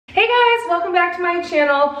welcome back to my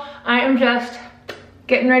channel. I am just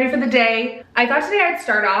getting ready for the day. I thought today I'd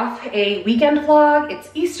start off a weekend vlog. It's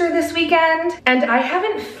Easter this weekend and I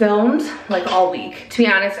haven't filmed like all week. To be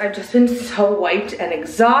honest, I've just been so wiped and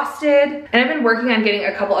exhausted, and I've been working on getting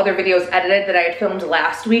a couple other videos edited that I had filmed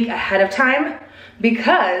last week ahead of time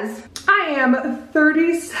because I am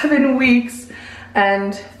 37 weeks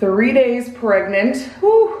and 3 days pregnant.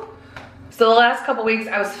 Whew. So the last couple weeks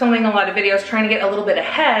I was filming a lot of videos trying to get a little bit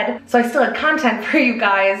ahead, so I still had content for you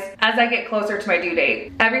guys as I get closer to my due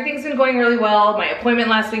date. Everything's been going really well. My appointment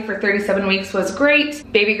last week for 37 weeks was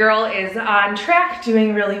great. Baby girl is on track,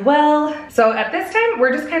 doing really well. So at this time,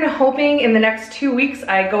 we're just kind of hoping in the next 2 weeks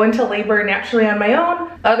I go into labor naturally on my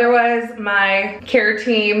own. Otherwise, my care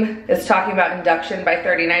team is talking about induction by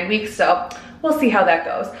 39 weeks, so we'll see how that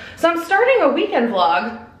goes. So I'm starting a weekend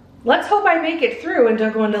vlog. Let's hope I make it through and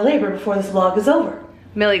don't go into labor before this vlog is over.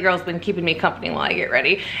 Millie girl's been keeping me company while I get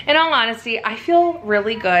ready. In all honesty, I feel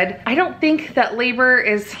really good. I don't think that labor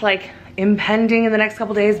is like impending in the next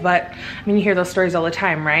couple days, but I mean, you hear those stories all the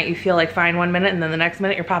time, right? You feel like fine one minute and then the next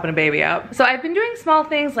minute you're popping a baby out. So I've been doing small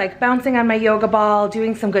things like bouncing on my yoga ball,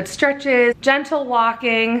 doing some good stretches, gentle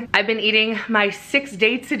walking. I've been eating my 6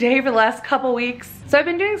 dates a day for the last couple weeks. So I've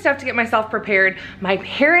been doing stuff to get myself prepared. My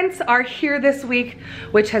parents are here this week,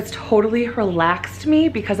 which has totally relaxed me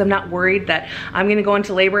because I'm not worried that I'm gonna go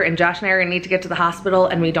into labor and Josh and I are gonna need to get to the hospital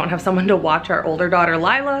and we don't have someone to watch our older daughter,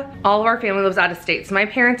 Lila. All of our family lives out of state, so my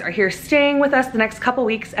parents are here staying with us the next couple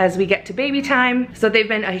weeks as we get to baby time. So they've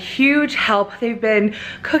been a huge help. They've been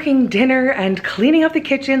cooking dinner and cleaning up the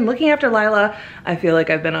kitchen, looking after Lila. I feel like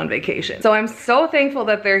I've been on vacation. So I'm so thankful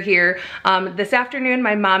that they're here. This afternoon,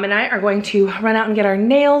 my mom and I are going to run out and get our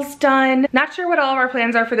nails done. Not sure what all of our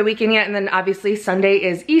plans are for the weekend yet, and then obviously Sunday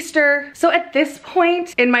is Easter. So at this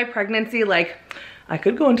point in my pregnancy, like, I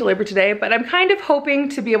could go into labor today, but I'm kind of hoping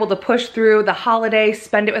to be able to push through the holiday,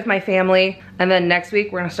 spend it with my family, and then next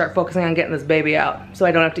week we're gonna start focusing on getting this baby out so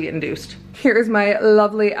I don't have to get induced. Here's my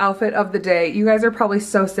lovely outfit of the day. You guys are probably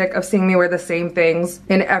so sick of seeing me wear the same things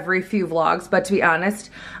in every few vlogs, but to be honest,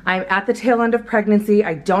 I'm at the tail end of pregnancy.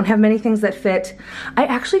 I don't have many things that fit. I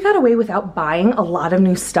actually got away without buying a lot of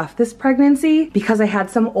new stuff this pregnancy because I had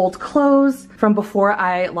some old clothes from before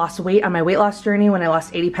I lost weight on my weight loss journey when I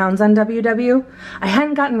lost 80 pounds on WW. I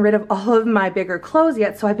hadn't gotten rid of all of my bigger clothes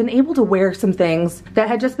yet, so I've been able to wear some things that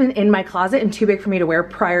had just been in my closet and too big for me to wear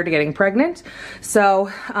prior to getting pregnant. So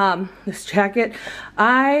this jacket,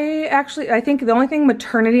 I think the only thing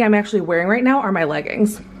maternity I'm actually wearing right now are my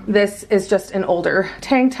leggings. This is just an older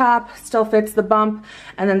tank top, still fits the bump.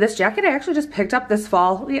 And then this jacket I actually just picked up this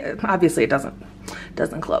fall. Yeah, obviously it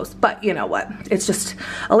doesn't close, but you know what? It's just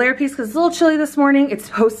a layer piece because it's a little chilly this morning. It's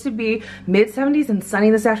supposed to be mid-70s and sunny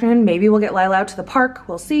this afternoon. Maybe we'll get Lila out to the park,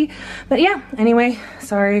 we'll see. But yeah, anyway,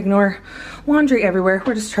 sorry, ignore laundry everywhere.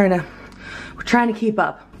 We're trying to keep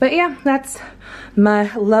up. But yeah, that's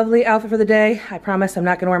my lovely outfit for the day. I promise I'm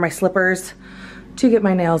not gonna wear my slippers to get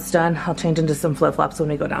my nails done. I'll change into some flip-flops when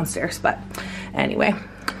we go downstairs. But anyway,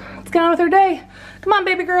 let's get on with our day. Come on,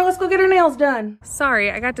 baby girl, let's go get her nails done.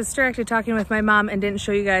 Sorry, I got distracted talking with my mom and didn't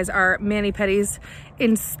show you guys our mani-pedis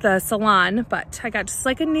in the salon, but I got just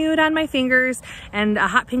like a nude on my fingers and a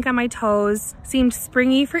hot pink on my toes. Seemed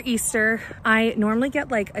springy for Easter. I normally get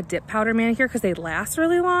like a dip powder manicure because they last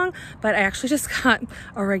really long, but I actually just got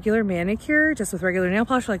a regular manicure just with regular nail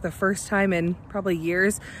polish for like the first time in probably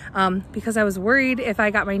years because I was worried if I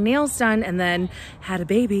got my nails done and then had a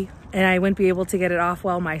baby and I wouldn't be able to get it off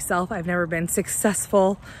well myself. I've never been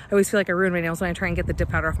successful. I always feel like I ruin my nails when I try and get the dip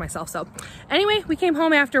powder off myself. So anyway, we came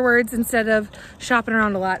home afterwards instead of shopping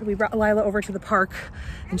around a lot. We brought Lila over to the park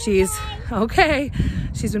and she's okay.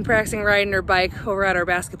 She's been practicing riding her bike over at our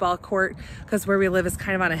basketball court because where we live is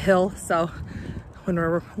kind of on a hill. So when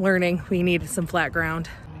we're learning, we need some flat ground.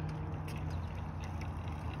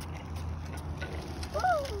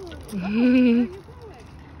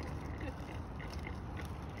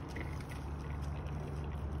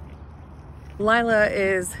 Lila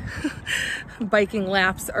is biking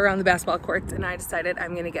laps around the basketball courts and I decided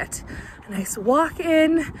I'm gonna get a nice walk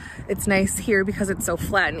in. It's nice here because it's so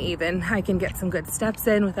flat and even. I can get some good steps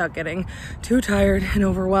in without getting too tired and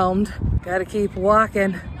overwhelmed. Gotta keep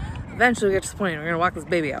walking. Eventually we get to the point we're gonna walk this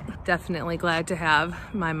baby out. Definitely glad to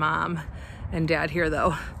have my mom and dad here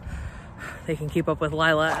though. They can keep up with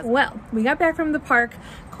Lila. Well, we got back from the park,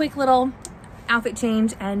 quick little outfit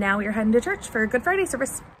change, and now we are heading to church for Good Friday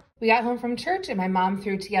service. We got home from church and my mom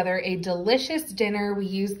threw together a delicious dinner. We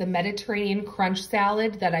used the Mediterranean crunch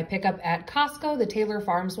salad that I pick up at Costco, the Taylor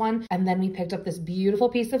Farms one. And then we picked up this beautiful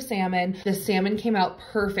piece of salmon. The salmon came out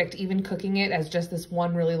perfect, even cooking it as just this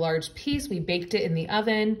one really large piece. We baked it in the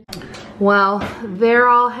oven. Well, they're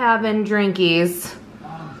all having drinkies.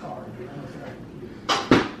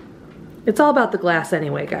 It's all about the glass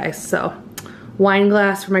anyway, guys, so wine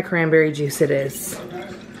glass for my cranberry juice it is.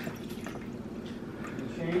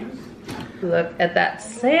 Look at that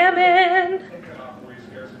salmon.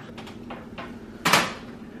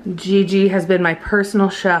 Gigi has been my personal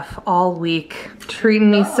chef all week,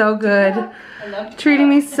 treating me so good. Treating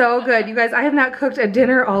me so good. You guys, I have not cooked a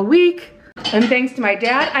dinner all week. And thanks to my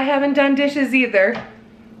dad, I haven't done dishes either.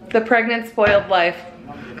 The pregnant, spoiled life.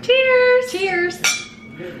 Cheers! Cheers!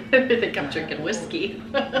 I think I'm drinking whiskey.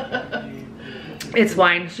 It's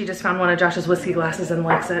wine. She just found one of Josh's whiskey glasses and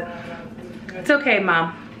likes it. It's okay,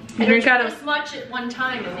 Mom. You drink out of this much at one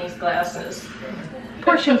time in these glasses.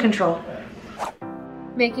 Portion control.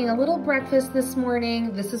 Making a little breakfast this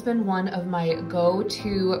morning. This has been one of my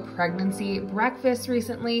go-to pregnancy breakfasts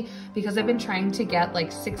recently because I've been trying to get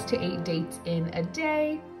like 6 to 8 dates in a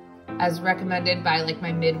day, as recommended by like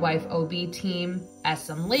my midwife OB team as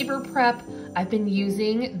some labor prep. I've been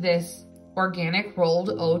using this organic rolled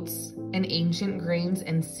oats and ancient grains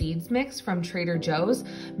and seeds mix from Trader Joe's,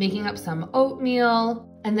 making up some oatmeal.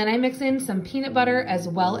 And then I mix in some peanut butter as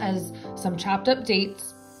well as some chopped up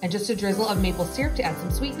dates and just a drizzle of maple syrup to add some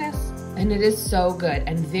sweetness. And it is so good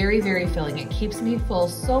and very, very filling. It keeps me full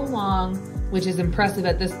so long, which is impressive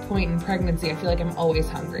at this point in pregnancy. I feel like I'm always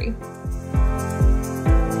hungry.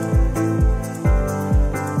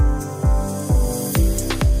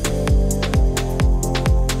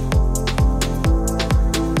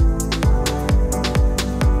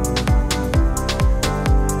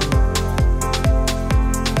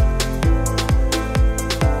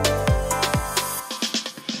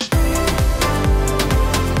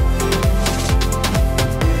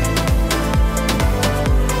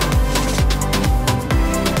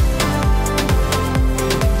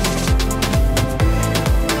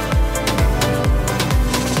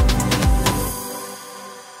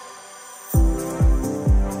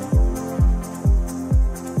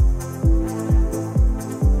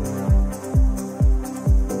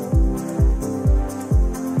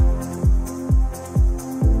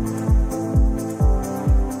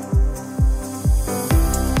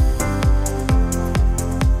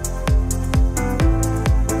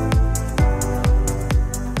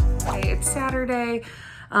 Saturday.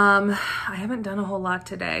 I haven't done a whole lot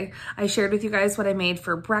today. I shared with you guys what I made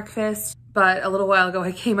for breakfast, but a little while ago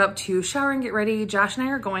I came up to shower and get ready. Josh and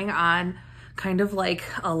I are going on kind of like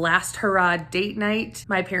a last hurrah date night.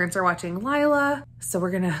 My parents are watching Lila, so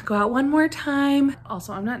we're gonna go out one more time.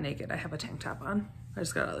 Also, I'm not naked, I have a tank top on. I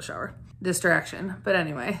just got out of the shower. Distraction. But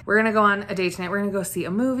anyway, we're gonna go on a date tonight. We're gonna go see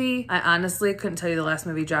a movie. I honestly couldn't tell you the last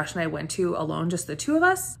movie Josh and I went to alone, just the two of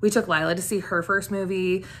us. We took Lila to see her first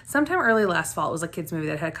movie sometime early last fall. It was a kid's movie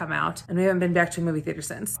that had come out and we haven't been back to a movie theater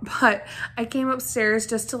since. But I came upstairs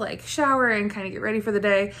just to like shower and kind of get ready for the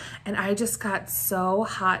day. And I just got so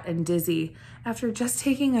hot and dizzy. After just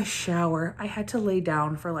taking a shower, I had to lay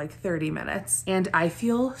down for like 30 minutes and I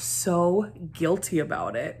feel so guilty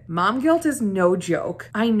about it. Mom guilt is no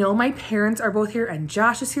joke. I know my parents are both here and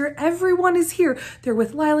Josh is here. Everyone is here. They're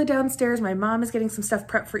with Lila downstairs. My mom is getting some stuff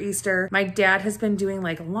prepped for Easter. My dad has been doing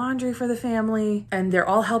like laundry for the family and they're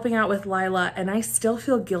all helping out with Lila. And I still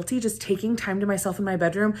feel guilty just taking time to myself in my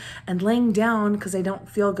bedroom and laying down because I don't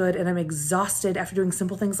feel good and I'm exhausted after doing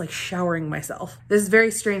simple things like showering myself. This is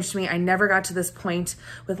very strange to me. I never got to this point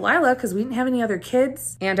with Lila because we didn't have any other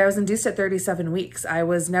kids and I was induced at 37 weeks. I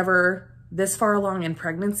was never this far along in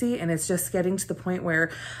pregnancy and it's just getting to the point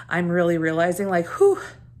where I'm really realizing like, whew,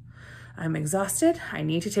 I'm exhausted. I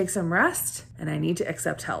need to take some rest and I need to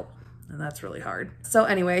accept help. And that's really hard. So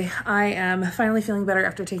anyway, I am finally feeling better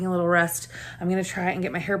after taking a little rest. I'm gonna try and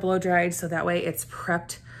get my hair blow dried so that way it's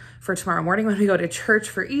prepped for tomorrow morning when we go to church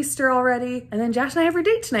for Easter already. And then Josh and I have our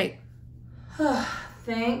date tonight.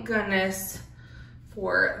 Thank goodness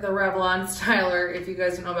for the Revlon styler. If you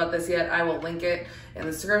guys don't know about this yet, I will link it in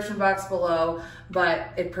the description box below, but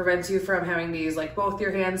it prevents you from having to use like both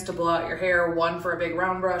your hands to blow out your hair, one for a big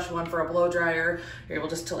round brush, one for a blow dryer. You're able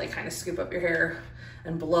just to like kind of scoop up your hair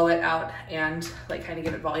and blow it out and like kind of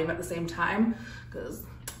give it volume at the same time, because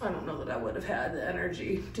I don't know that I would have had the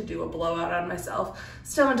energy to do a blowout on myself.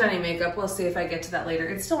 Still haven't done any makeup. We'll see if I get to that later.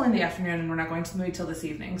 It's still in the afternoon and we're not going to the movie till this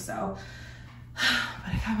evening, so.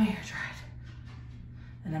 But I got my hair dried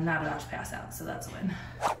and I'm not about to pass out, so that's a win.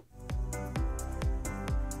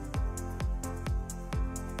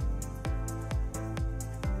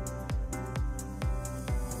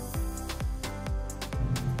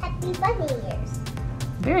 Happy bunny ears.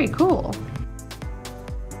 Very cool.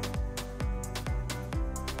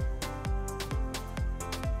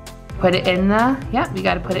 Put it in the, yep, you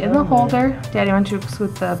gotta put it in the holder. Daddy, why don't you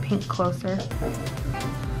scoot the pink closer?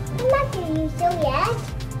 I'm not gonna use it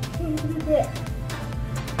yet.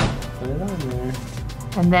 Put it on there.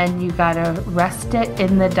 And then you gotta rest it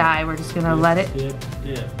in the dye. We're just gonna let it, Dip.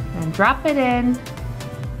 and drop it in.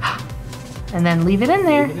 And then leave it in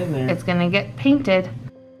there. Leave it in there. It's gonna get painted.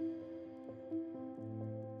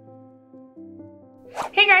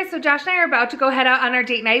 Hey guys, so Josh and I are about to go head out on our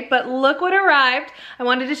date night, but look what arrived. I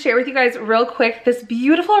wanted to share with you guys real quick this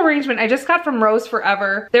beautiful arrangement I just got from Rose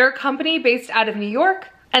Forever. They're a company based out of New York,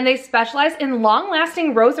 and they specialize in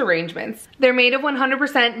long-lasting rose arrangements. They're made of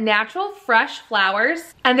 100% natural, fresh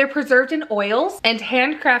flowers, and they're preserved in oils and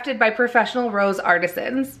handcrafted by professional rose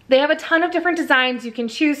artisans. They have a ton of different designs you can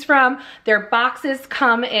choose from. Their boxes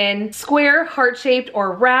come in square, heart-shaped,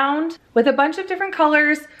 or round, with a bunch of different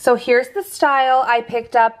colors. So here's the style I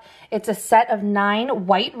picked up. It's a set of 9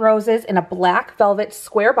 white roses in a black velvet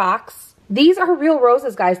square box. These are real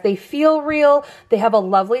roses, guys. They feel real. They have a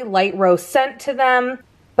lovely light rose scent to them.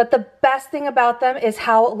 But the best thing about them is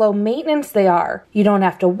how low maintenance they are. You don't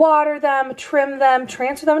have to water them, trim them,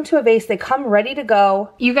 transfer them into a vase. They come ready to go.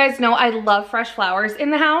 You guys know I love fresh flowers in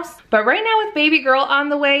the house, but right now with baby girl on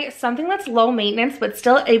the way, something that's low maintenance but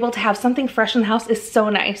still able to have something fresh in the house is so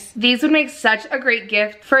nice. These would make such a great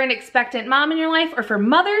gift for an expectant mom in your life or for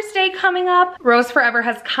Mother's Day coming up. Rose Forever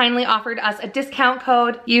has kindly offered us a discount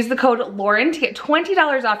code. Use the code Lauren to get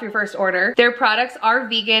 $20 off your first order. Their products are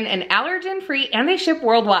vegan and allergen free, and they ship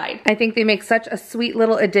worldwide. I think they make such a sweet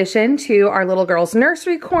little addition to our little girl's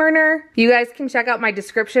nursery corner. You guys can check out my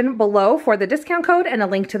description below for the discount code and a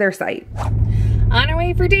link to their site. On our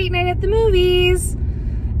way for date night at the movies.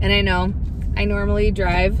 And I know, I normally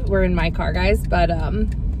drive, we're in my car guys, but I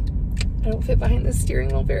don't fit behind the steering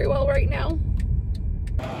wheel very well right now.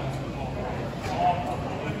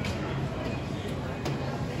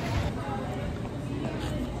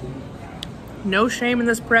 No shame in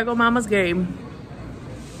this Prego Mama's game.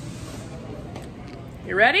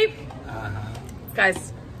 You ready?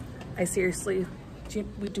 Guys, I seriously, do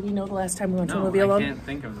we know the last time we went to a movie alone? I can't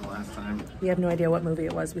think of the last time. We have no idea what movie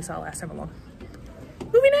it was we saw last time alone.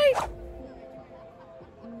 Movie night!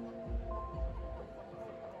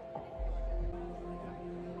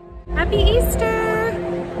 Happy Easter!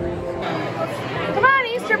 Come on,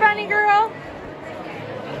 Easter bunny girl.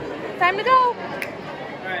 Time to go. All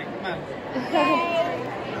right, come on.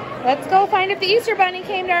 Let's go find if the Easter bunny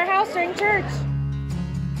came to our house during church.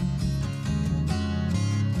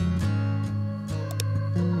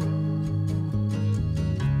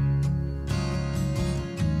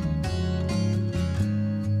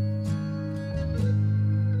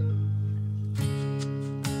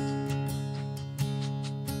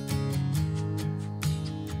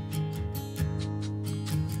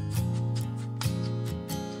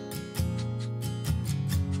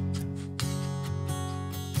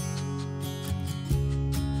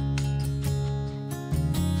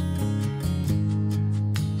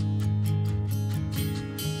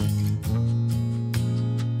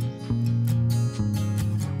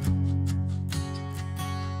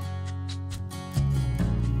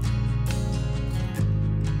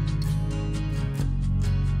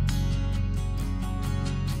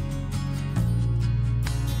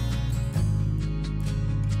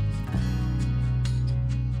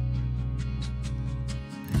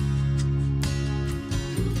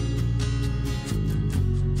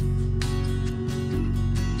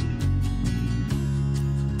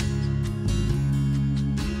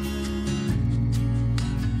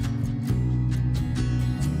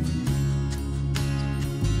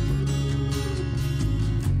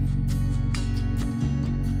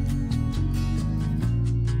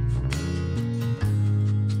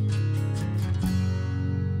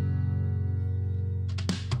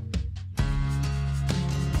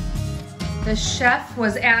 The chef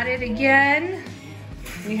was at it again.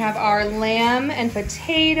 We have our lamb and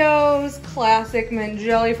potatoes, classic mint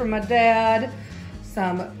jelly from my dad,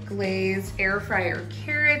 some glazed air fryer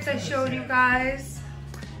carrots I showed you guys,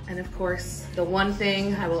 and of course, the one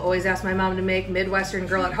thing I will always ask my mom to make, Midwestern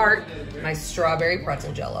girl at heart, my strawberry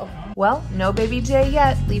pretzel jello. Well, no baby J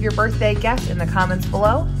yet. Leave your birthday guess in the comments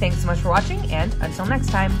below. Thanks so much for watching, and until next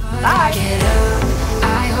time, bye.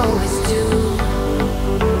 I always do.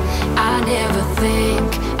 I never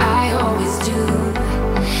think, I always do.